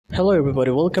Hello everybody,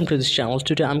 welcome to this channel.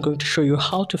 Today I'm going to show you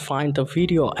how to find the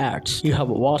video ads you have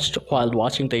watched while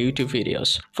watching the YouTube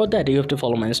videos. For that you have to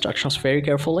follow my instructions very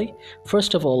carefully.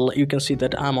 First of all, you can see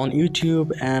that I'm on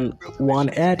YouTube and one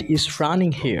ad is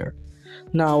running here.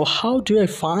 Now how do I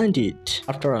find it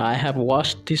after I have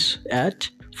watched this ad?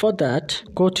 For that,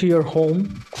 go to your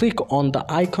home, click on the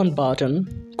icon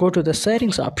button, go to the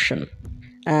settings option,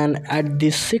 and at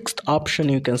the sixth option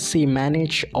you can see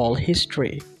manage all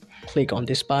history. Click on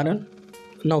this button.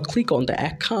 Now click on the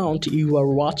account you are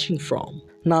watching from.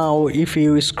 Now if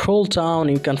you scroll down,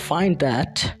 you can find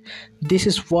that this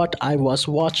is what I was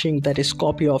watching, that is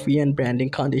copy of Ian branding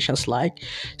conditions like.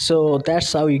 So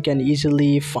that's how you can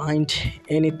easily find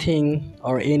anything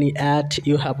or any ad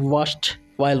you have watched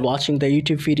while watching the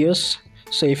YouTube videos.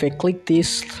 So if I click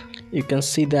this, you can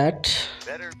see that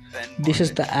this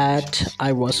is the ad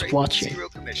I was watching.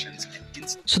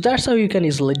 So that's how you can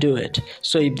easily do it.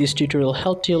 So if this tutorial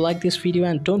helped you, like this video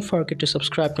and don't forget to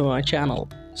subscribe to my channel.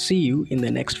 See you in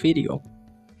the next video.